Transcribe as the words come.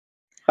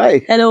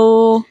Hi.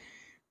 Hello.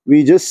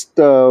 We just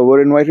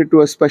were invited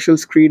to a special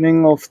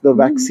screening of the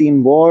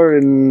vaccine war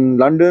in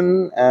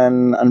London,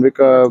 and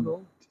Anvika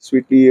Go.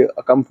 sweetly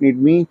accompanied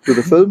me to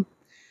the film.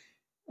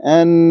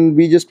 And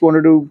we just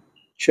wanted to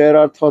share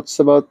our thoughts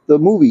about the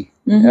movie,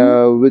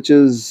 which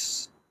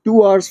is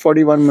 2 hours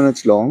 41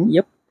 minutes long.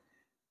 Yep.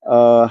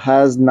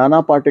 Has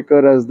Nana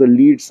Patekar as the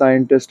lead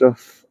scientist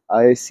of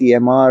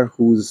ICMR,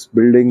 who's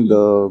building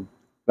the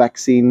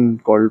vaccine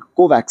called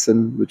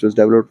Covaxin, which was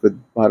developed with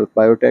Bharat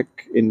Biotech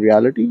in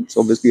reality. It's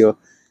obviously a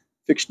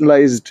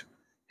fictionalized,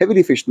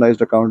 heavily fictionalized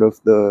account of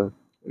the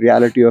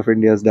reality of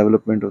India's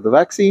development of the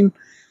vaccine.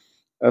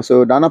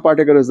 So Nana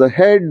Patekar is the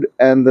head,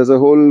 and there's a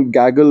whole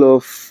gaggle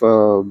of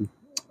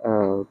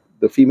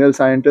the female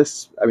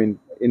scientists. I mean,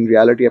 in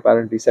reality,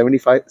 apparently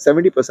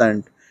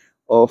 70%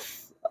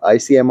 of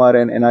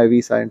ICMR and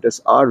NIV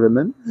scientists are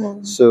women. Wow.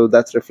 So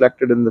that's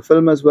reflected in the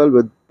film as well,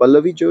 with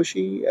Pallavi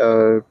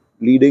Joshi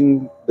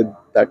leading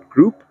that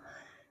group.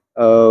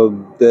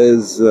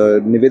 There's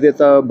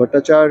Nivedita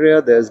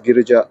Bhattacharya, there's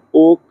Girija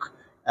Oak,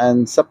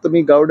 and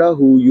Saptami Gowda,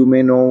 who you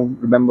may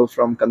remember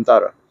from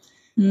Kantara.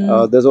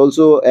 There's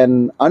also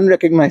an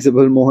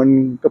unrecognizable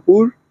Mohan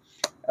Kapoor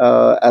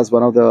as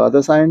one of the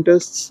other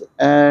scientists.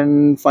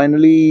 And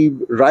finally,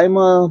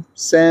 Raima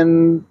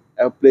Sen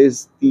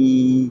plays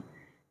the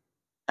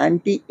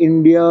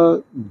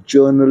anti-India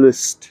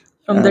journalist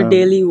From the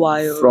Daily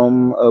Wire.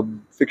 from a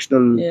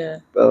fictional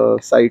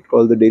site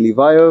called the Daily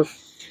Wire.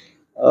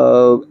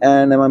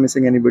 And am I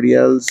missing anybody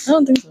else? I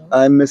don't think so.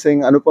 I'm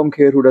missing Anupam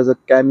Kher, who does a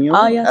cameo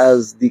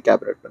as the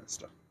cabinet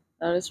minister.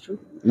 That is true.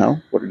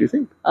 Now, what did you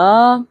think?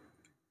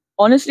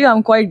 Honestly,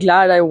 I'm quite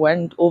glad I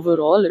went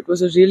overall. It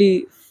was a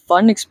really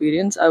fun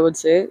experience, I would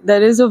say.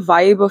 There is a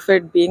vibe of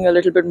it being a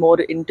little bit more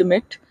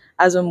intimate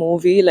as a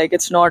movie. Like,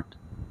 it's not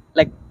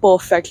like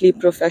perfectly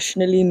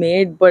professionally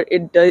made, but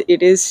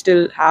it is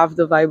still have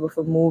the vibe of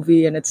a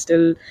movie, and it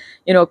still,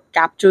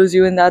 captures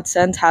you in that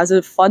sense. Has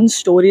a fun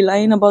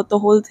storyline about the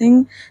whole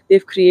thing.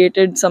 They've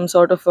created some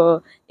sort of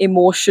a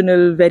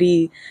emotional,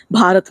 very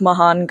Bharat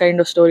Mahan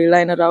kind of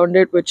storyline around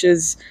it, which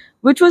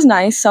was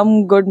nice.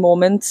 Some good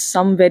moments,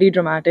 some very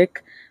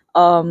dramatic.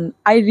 I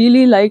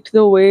really liked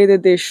the way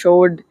that they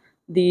showed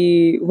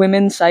the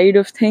women's side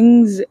of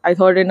things. I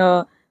thought in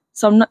a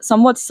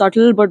somewhat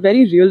subtle but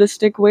very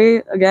realistic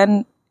way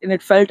again, and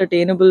it felt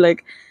attainable.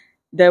 Like,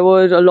 there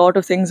were a lot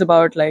of things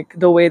about like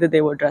the way that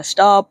they were dressed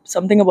up,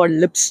 something about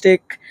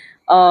lipstick,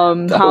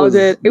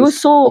 it was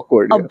so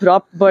awkward,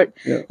 abrupt, but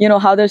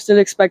how they're still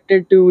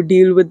expected to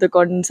deal with the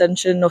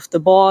condescension of the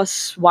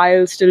boss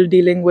while still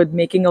dealing with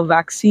making a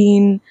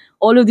vaccine.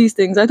 All of these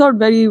things I thought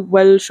very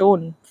well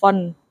shown,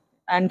 fun,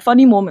 and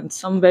funny moments,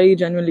 some very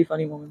genuinely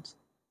funny moments.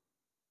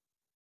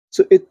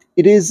 So it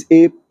is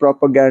a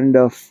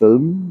propaganda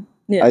film.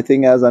 Yeah. I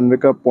think, as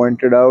Anvika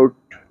pointed out,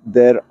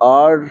 there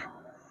are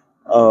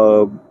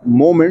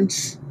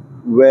moments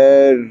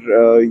where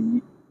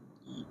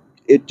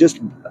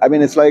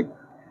it's like,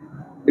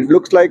 it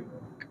looks like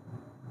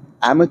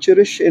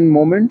amateurish in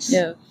moments.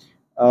 Yeah.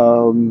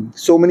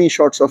 So many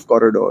shots of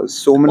corridors,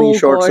 so many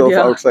shots of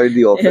outside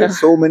the office,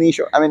 so many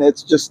shots. I mean,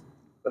 it's just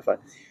fun.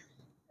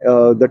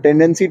 The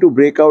tendency to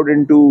break out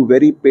into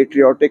very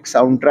patriotic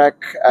soundtrack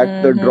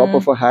at the drop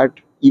of a hat,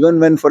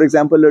 even when, for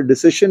example, a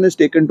decision is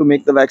taken to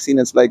make the vaccine,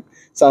 it's like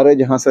Sare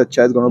Jahan Se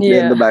Achha is going to play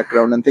in the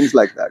background and things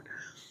like that.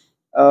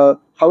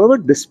 However,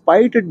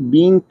 despite it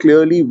being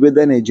clearly with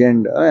an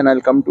agenda, and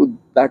I'll come to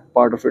that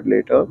part of it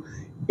later,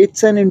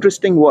 it's an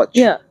interesting watch.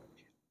 Yeah.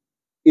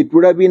 It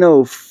would have been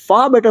a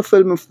far better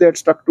film if they had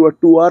stuck to a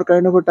 2-hour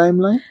kind of a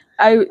timeline.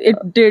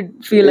 It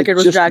did feel like it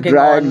was dragged.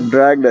 I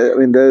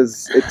mean,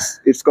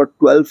 it's got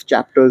 12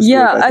 chapters.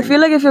 Yeah, I feel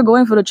like if you're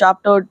going for a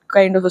chapter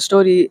kind of a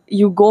story,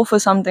 you go for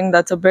something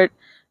that's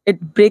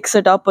it breaks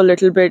it up a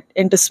little bit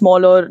into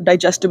smaller,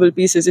 digestible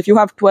pieces. If you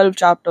have 12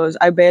 chapters,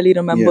 I barely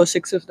remember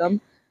 6 of them.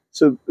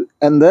 So,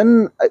 and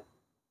then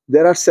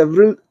there are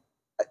several.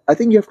 I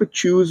think you have to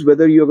choose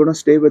whether you're going to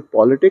stay with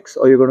politics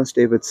or you're going to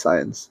stay with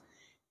science.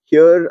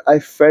 Here, I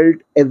felt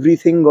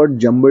everything got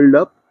jumbled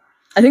up.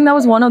 I think that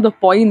was one of the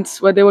points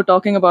where they were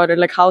talking about it,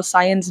 like how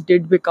science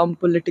did become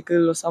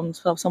political or somewhat.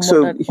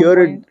 So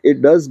here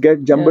it does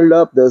get jumbled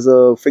up. There's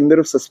a finger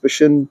of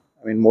suspicion.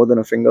 I mean, more than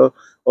a finger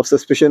of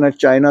suspicion at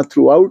China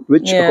throughout,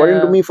 which, according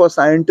to me, for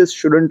scientists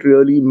shouldn't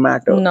really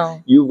matter.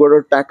 No. You've got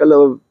to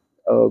tackle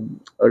a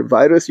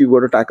virus. You've got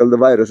to tackle the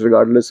virus,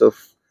 regardless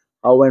of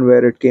how and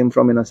where it came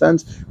from, in a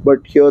sense. But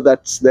here,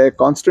 that's there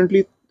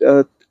constantly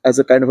as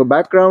a kind of a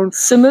background.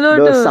 Similar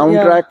the to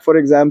soundtrack, for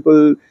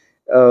example.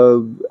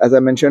 As I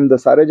mentioned, the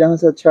Sare Jahan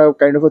Se Achha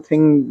kind of a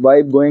thing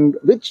vibe going,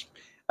 which,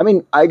 I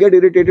mean, I get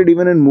irritated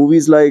even in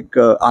movies like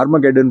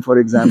Armageddon, for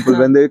example,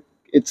 when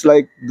it's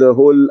like the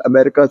whole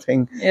America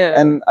thing. Yeah.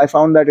 And I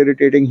found that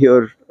irritating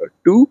here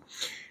too.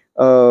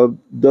 The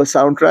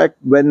soundtrack,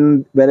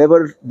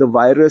 whenever the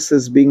virus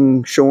is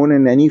being shown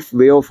in any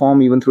way or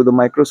form, even through the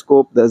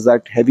microscope, there's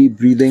that heavy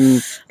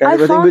breathing kind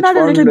of a thing, which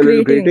found a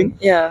little grating.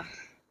 Yeah.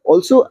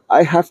 Also,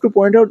 I have to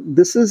point out,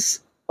 this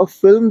is a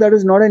film that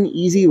is not an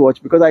easy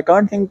watch, because I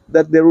can't think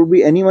that there would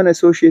be anyone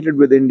associated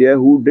with India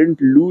who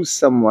didn't lose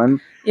someone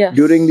Yes.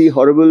 during the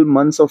horrible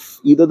months of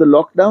either the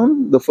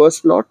lockdown, the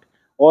first lot,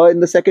 or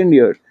in the second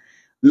year.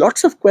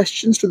 Lots of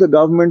questions to the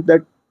government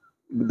that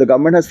the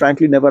government has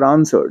frankly never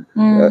answered,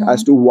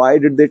 as to why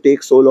did they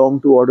take so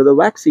long to order the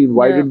vaccine?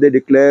 Why Yeah. did they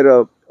declare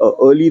a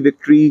early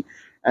victory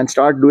and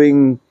start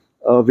doing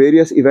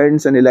various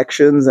events and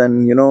elections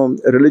and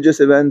religious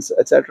events,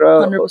 etc.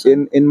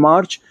 100%. in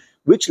March,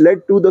 which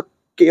led to the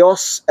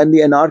chaos and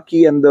the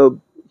anarchy and the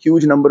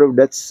huge number of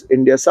deaths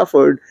India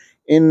suffered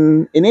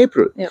in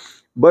April. Yeah.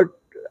 But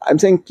I'm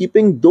saying,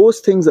 keeping those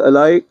things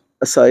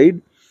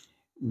aside,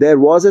 there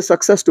was a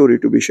success story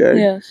to be shared.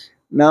 Yes.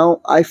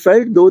 Now, I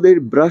felt though they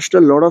brushed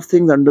a lot of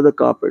things under the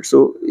carpet.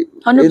 So,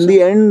 100%. in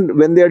the end,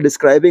 when they are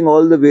describing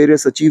all the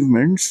various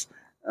achievements,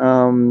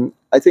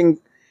 I think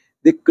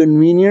they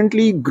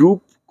conveniently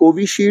group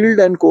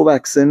Covishield and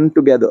Covaxin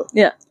together.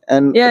 Yeah.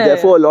 And Yeah,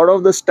 therefore, a lot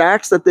of the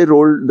stats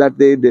that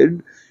they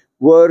did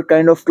were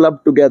kind of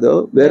clubbed together.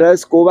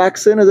 Whereas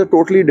Covaxin is a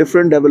totally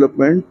different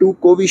development to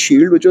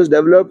Covishield, which was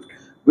developed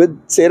with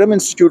Serum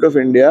Institute of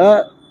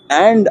India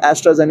and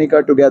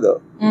AstraZeneca together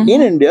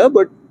in India,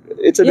 but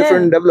it's a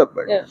different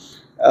development.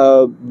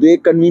 Yeah. They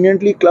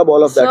conveniently club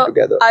all of that So,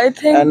 together. I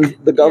think, And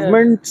the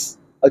government's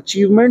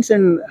achievements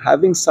in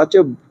having such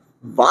a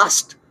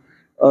vast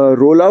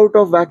rollout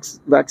of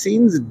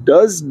vaccines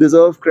does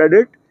deserve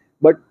credit,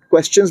 but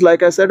questions,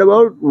 like I said,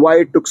 about why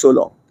it took so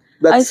long.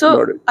 That's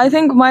about it. I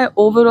think my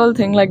overall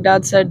thing, like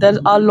Dad said, there's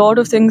a lot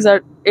of things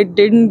that it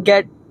didn't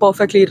get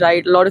perfectly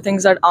right, a lot of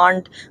things that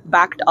aren't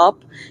backed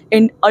up,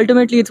 and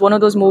ultimately it's one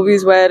of those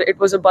movies where it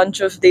was a bunch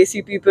of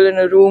desi people in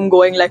a room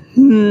going like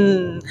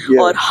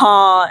or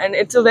ha, and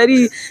it's a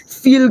very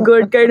feel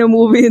good kind of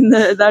movie in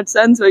that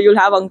sense, where you'll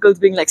have uncles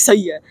being like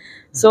sahi hai.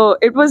 So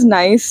it was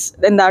nice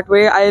in that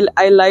way.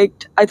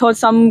 I thought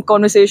some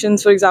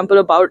conversations, for example,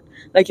 about,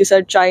 like you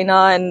said, China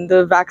and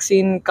the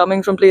vaccine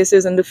coming from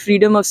places and the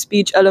freedom of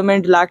speech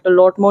element lacked a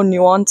lot more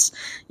nuance.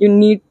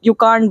 You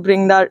can't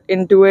bring that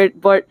into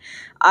it. But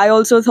I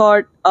also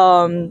thought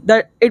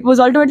that it was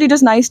ultimately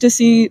just nice to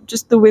see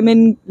just the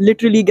women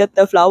literally get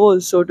their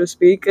flowers, so to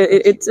speak.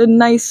 It's a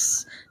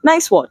nice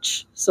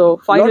watch. So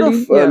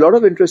finally, a lot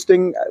of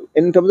interesting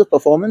in terms of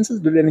performances.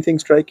 Did anything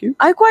strike you?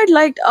 I quite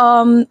liked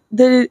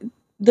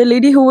the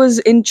lady who was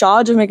in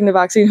charge of making the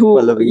vaccine.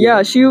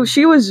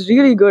 She was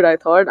really good. I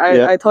thought.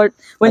 I thought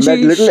when and she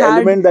that little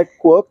element, that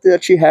quirk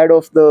that she had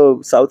of the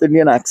South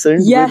Indian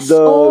accent, with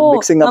the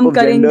mixing up of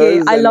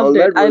genders, I loved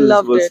it. I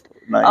loved it.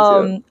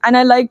 Nice, and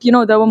I liked,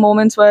 there were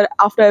moments where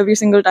after every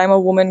single time a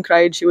woman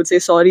cried, she would say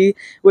sorry,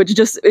 which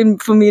just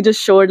for me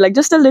just showed like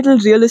just a little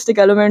realistic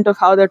element of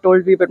how they're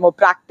told to be a bit more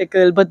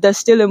practical, but they're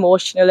still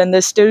emotional and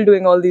they're still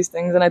doing all these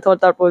things. And I thought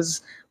that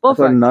was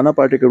perfect. I thought Nana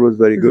Patekar was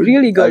very good,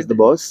 really good as the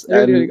boss,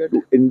 really and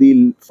good. In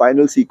the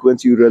final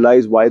sequence, you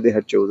realize why they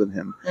had chosen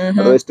him.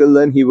 Otherwise, till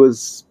then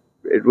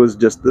it was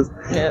just this.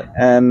 Yeah.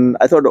 And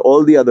I thought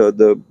all the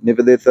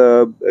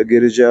Nivedita,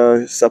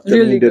 Girija, Saptami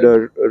Really did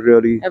a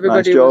really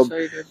Everybody nice job. was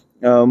very good.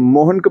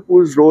 Mohan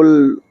Kapoor's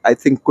role, I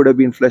think, could have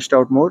been fleshed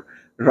out more.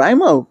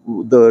 Raima,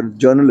 the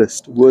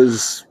journalist,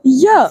 was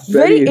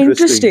very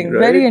interesting, right?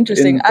 Very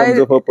interesting. In terms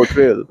of her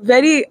portrayal.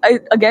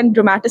 Again,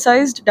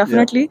 dramatized,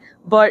 definitely,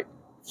 but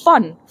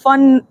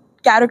fun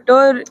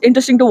character,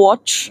 interesting to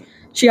watch.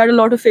 She had a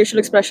lot of facial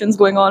expressions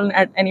going on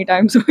at any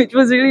time, so it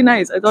was really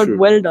nice. I thought,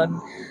 well done.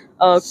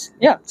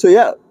 So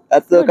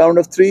at the count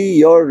of 3,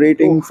 your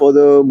rating for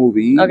the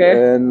movie.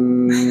 Okay.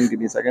 And give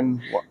me a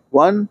second.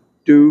 1,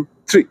 2,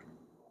 3.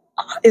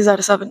 Is that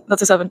a 7?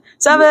 That's a 7.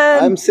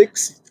 7! I'm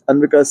 6.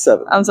 Anvika's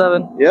 7. I'm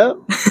 7. Yeah.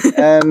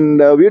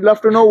 And we'd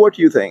love to know what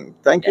you think.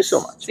 Thank you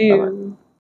so much. See you. Bye-bye.